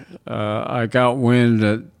think. I got wind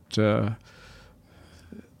that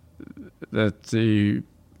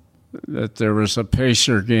there was a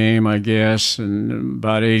Pacer game, I guess, and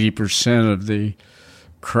about 80% of the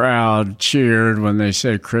crowd cheered when they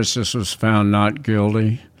said Christus was found not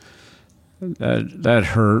guilty. That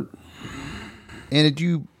hurt. And did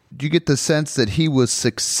you get the sense that he was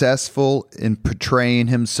successful in portraying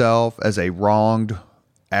himself as a wronged,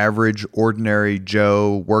 average, ordinary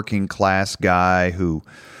Joe, working class guy who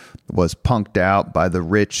was punked out by the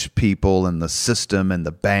rich people and the system and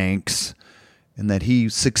the banks, and that he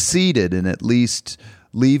succeeded in at least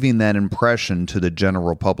leaving that impression to the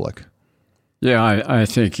general public? Yeah, I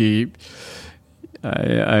think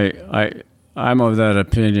I'm of that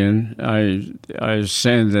opinion. I was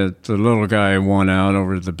saying that the little guy won out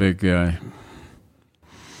over the big guy.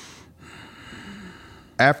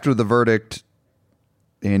 After the verdict,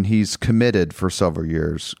 and he's committed for several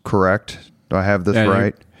years, correct? Do I have this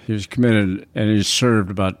right? He was committed, and he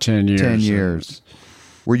served about 10 years. 10 years.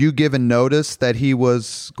 Were you given notice that he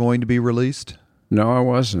was going to be released? No, I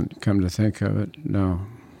wasn't, come to think of it, no.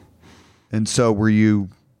 And so were you,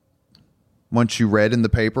 once you read in the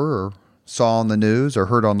paper or saw on the news or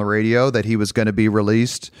heard on the radio that he was going to be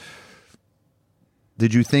released,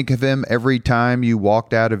 did you think of him every time you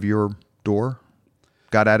walked out of your door,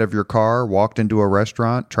 got out of your car, walked into a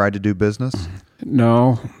restaurant, tried to do business?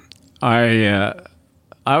 No. I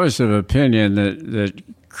was of opinion that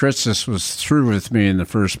Christus was through with me in the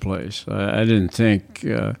first place. I didn't think...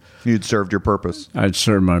 You'd served your purpose. I'd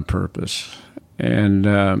served my purpose. And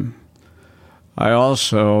I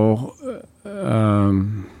also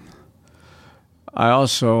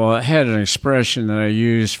had an expression that I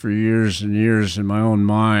used for years and years in my own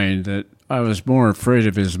mind, that I was more afraid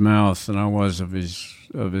of his mouth than I was of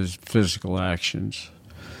his physical actions.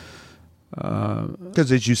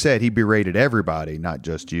 Because as you said, he berated everybody, not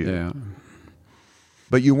just you. Yeah.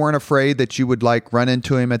 But you weren't afraid that you would run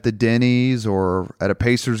into him at the Denny's or at a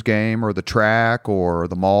Pacers game or the track or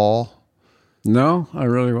the mall? No, I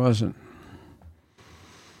really wasn't.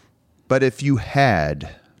 But if you had,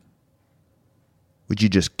 would you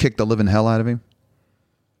just kick the living hell out of him?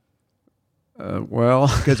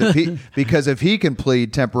 Well, because if he can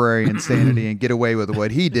plead temporary insanity and get away with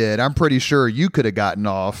what he did, I'm pretty sure you could have gotten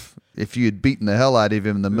off if you had beaten the hell out of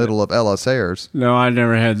him in the middle of Ellis Ayres. No, I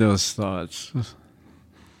never had those thoughts.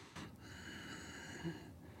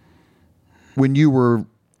 When you were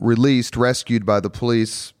released, rescued by the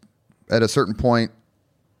police, at a certain point,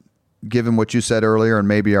 given what you said earlier, and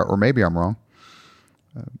maybe I'm wrong,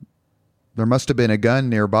 there must have been a gun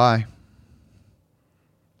nearby.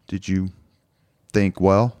 Did you think,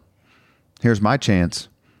 well, here's my chance?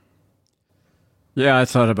 Yeah, I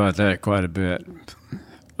thought about that quite a bit.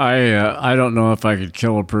 I don't know if I could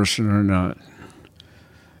kill a person or not,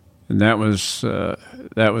 and that was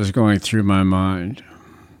going through my mind.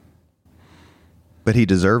 But he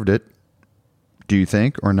deserved it, do you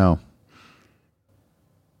think, or no?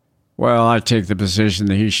 Well, I take the position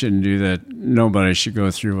that he shouldn't do that. Nobody should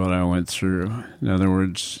go through what I went through. In other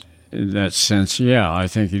words, in that sense, yeah, I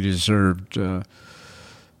think he deserved.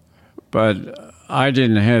 But I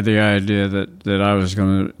didn't have the idea that I was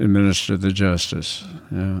going to administer the justice.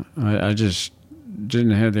 Yeah, I just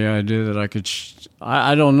didn't have the idea that I could.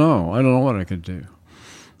 I don't know. I don't know what I could do.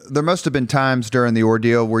 There must have been times during the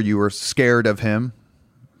ordeal where you were scared of him,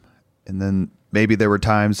 and then maybe there were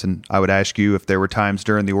times, and I would ask you if there were times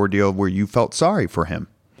during the ordeal where you felt sorry for him.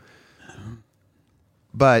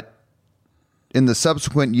 But in the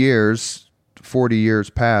subsequent years, 40 years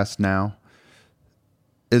past now,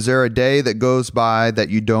 is there a day that goes by that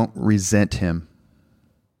you don't resent him?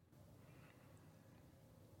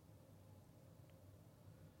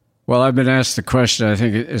 Well, I've been asked the question, I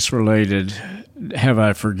think it's related, have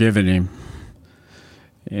I forgiven him?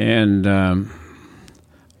 And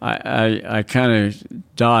I kind of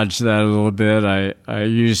dodged that a little bit. I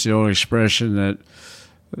used the old expression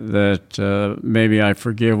that maybe I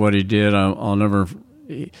forgive what he did. I'll never...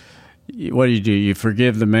 What do? You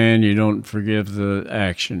forgive the man, you don't forgive the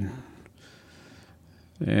action.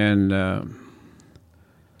 And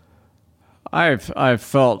I've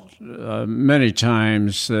felt many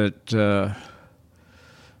times that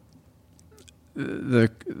they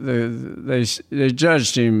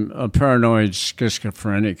judged him a paranoid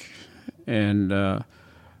schizophrenic, and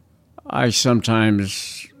I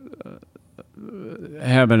sometimes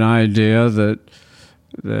have an idea that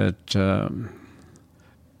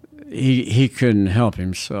he couldn't help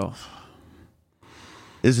himself.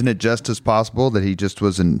 Isn't it just as possible that he just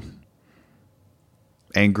was an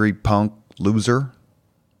angry punk loser?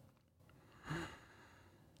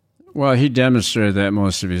 Well, he demonstrated that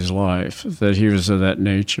most of his life, that he was of that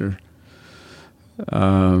nature.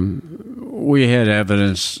 We had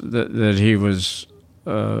evidence that he was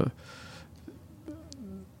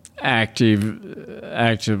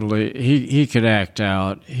actively. He could act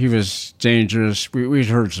out. He was dangerous. We'd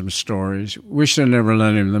heard some stories. We should have never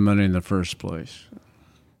lent him the money in the first place.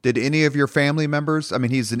 Did any of your family members, I mean,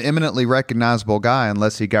 he's an eminently recognizable guy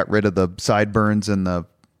unless he got rid of the sideburns and the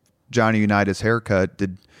Johnny Unitas haircut.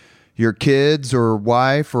 Did your kids or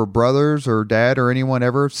wife or brothers or dad or anyone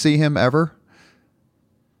ever see him ever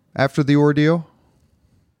after the ordeal?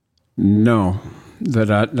 No,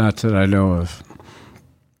 not that I know of.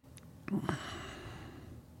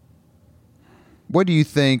 What do you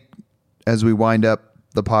think, as we wind up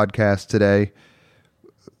the podcast today,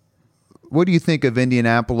 what do you think of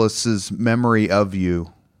Indianapolis's memory of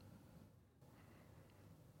you?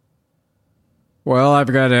 Well,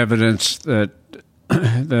 I've got evidence that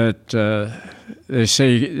they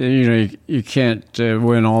say, you can't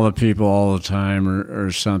win all the people all the time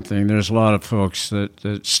or something. There's a lot of folks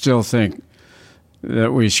that still think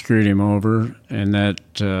that we screwed him over, and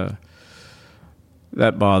that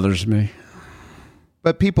bothers me.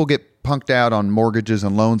 But people get punked out on mortgages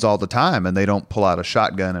and loans all the time, and they don't pull out a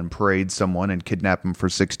shotgun and parade someone and kidnap them for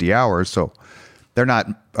 60 hours. So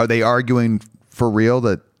are they arguing for real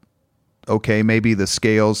that, okay, maybe the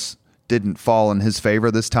scales didn't fall in his favor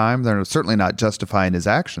this time? They're certainly not justifying his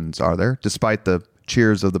actions, are there? Despite the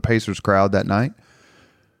cheers of the Pacers crowd that night?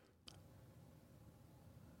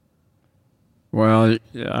 Well,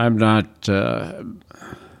 I'm not...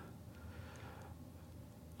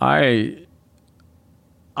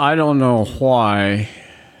 I don't know why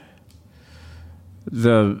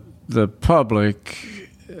the public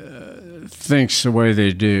thinks the way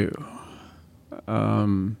they do. I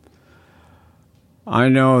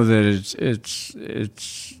know that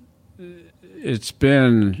it's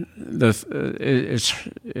been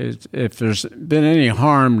if there's been any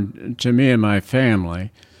harm to me and my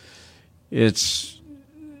family,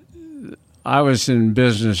 I was in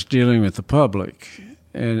business dealing with the public.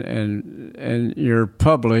 And your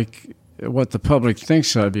public, what the public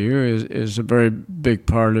thinks of you is a very big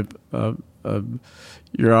part of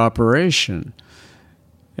your operation.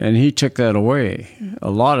 And he took that away, a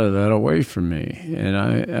lot of that away from me.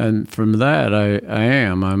 And from that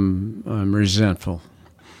I'm resentful.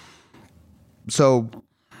 So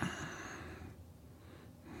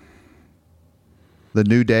the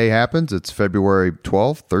new day happens. It's February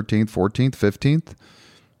 12th, 13th, 14th, 15th.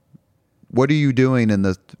 What are you doing in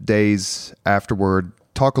the days afterward?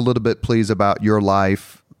 Talk a little bit, please, about your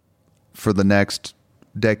life for the next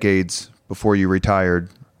decades before you retired.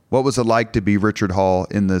 What was it like to be Richard Hall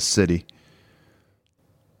in this city?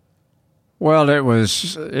 Well, it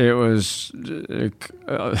was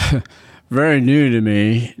very new to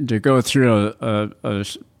me to go through a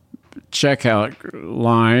checkout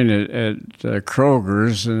line at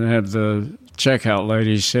Kroger's and have the checkout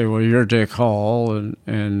lady say, "Well, you're Dick Hall,"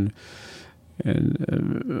 and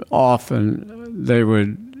often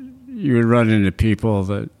you would run into people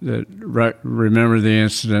that remember the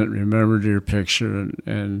incident, remembered your picture,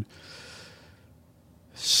 and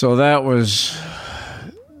so that was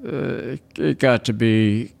it got to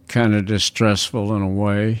be kind of distressful in a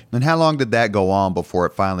way. And how long did that go on before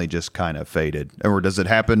it finally just kind of faded, or does it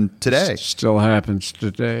happen today? Still happens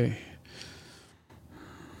today.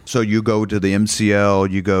 So you go to the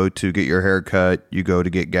MCL, you go to get your hair cut, you go to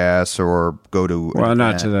get gas, or go to... Well,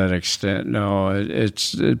 not to that extent, no.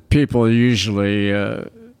 People usually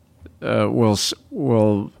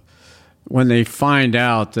will... When they find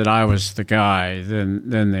out that I was the guy,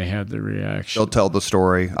 then they have the reaction. They'll tell the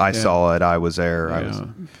story. I saw it. I was there. Yeah.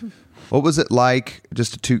 What was it like?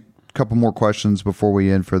 Just a couple more questions before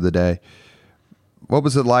we end for the day. What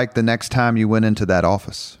was it like the next time you went into that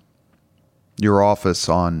office? Your office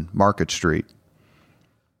on Market Street?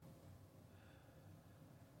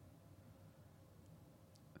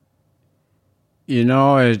 You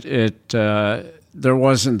know, there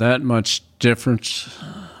wasn't that much difference.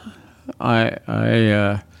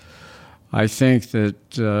 I think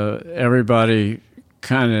that everybody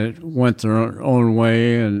kind of went their own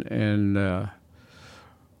way, and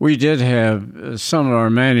we did have some of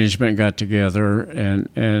our management got together,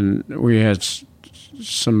 and we had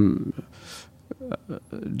some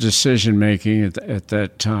decision making at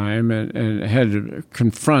that time, and had to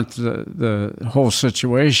confront the whole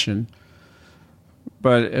situation.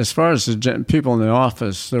 But as far as the people in the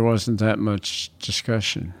office, there wasn't that much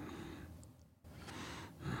discussion.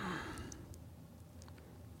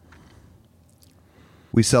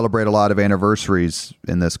 We celebrate a lot of anniversaries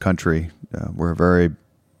in this country. We're a very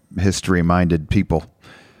history-minded people.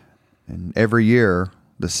 And every year,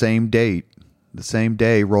 the same day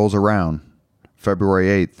rolls around,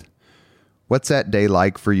 February 8th. What's that day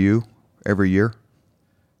like for you every year?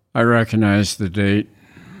 I recognize the date.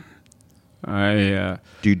 Do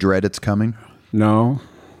you dread its coming? No,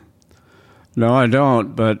 I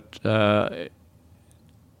don't. But now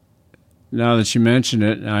that you mention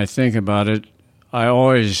it and I think about it, I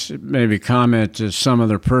always maybe comment to some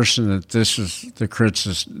other person that this is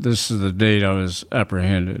the date I was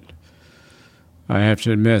apprehended. I have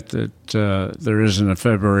to admit that there isn't a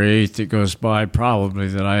February 8th that goes by probably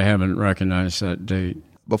that I haven't recognized that date.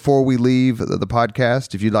 Before we leave the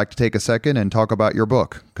podcast, if you'd like to take a second and talk about your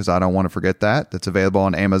book, because I don't want to forget that. That's available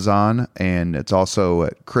on Amazon, and it's also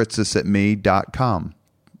at kritzisatme.com.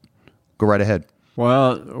 Go right ahead.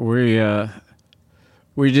 Well,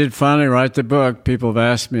 we did finally write the book. People have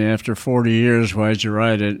asked me after 40 years, why'd you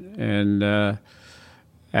write it? And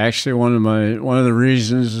actually, one of the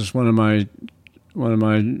reasons is one of my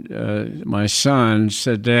sons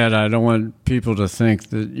said, "Dad, I don't want people to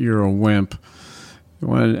think that you're a wimp.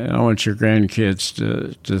 I want your grandkids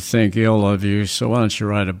to think ill of you. So why don't you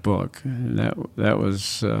write a book?" And that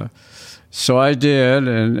was so I did,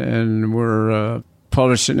 and we're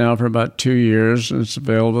published it now for about 2 years, and it's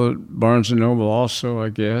available at Barnes & Noble also, I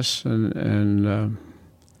guess. And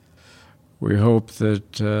we hope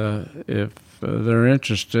that if they're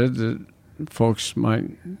interested, that folks might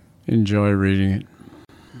enjoy reading it.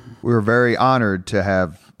 We're very honored to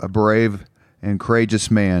have a brave and courageous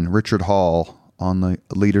man, Richard Hall, on the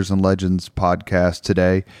Leaders and Legends podcast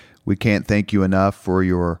today. We can't thank you enough for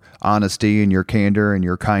your honesty and your candor and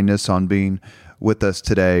your kindness on being with us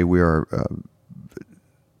today. We are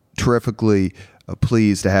terrifically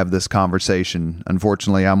pleased to have this conversation.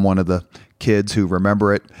 Unfortunately, I'm one of the kids who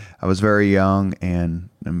remember it. I was very young, and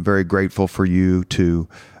I'm very grateful for you to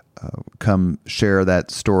come share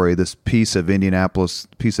that story, this piece of Indianapolis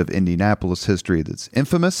history that's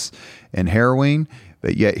infamous and harrowing,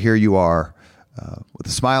 but yet here you are with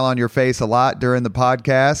a smile on your face a lot during the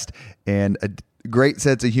podcast and a great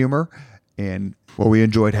sense of humor. And well, we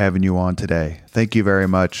enjoyed having you on today. Thank you very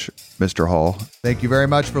much, Mr. Hall. Thank you very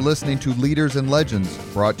much for listening to Leaders and Legends,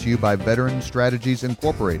 brought to you by Veteran Strategies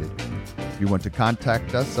Incorporated. If you want to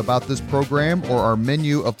contact us about this program or our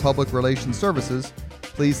menu of public relations services,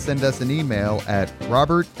 please send us an email at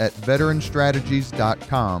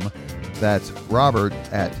robert@veteranstrategies.com. That's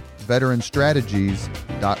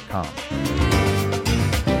robert@veteranstrategies.com.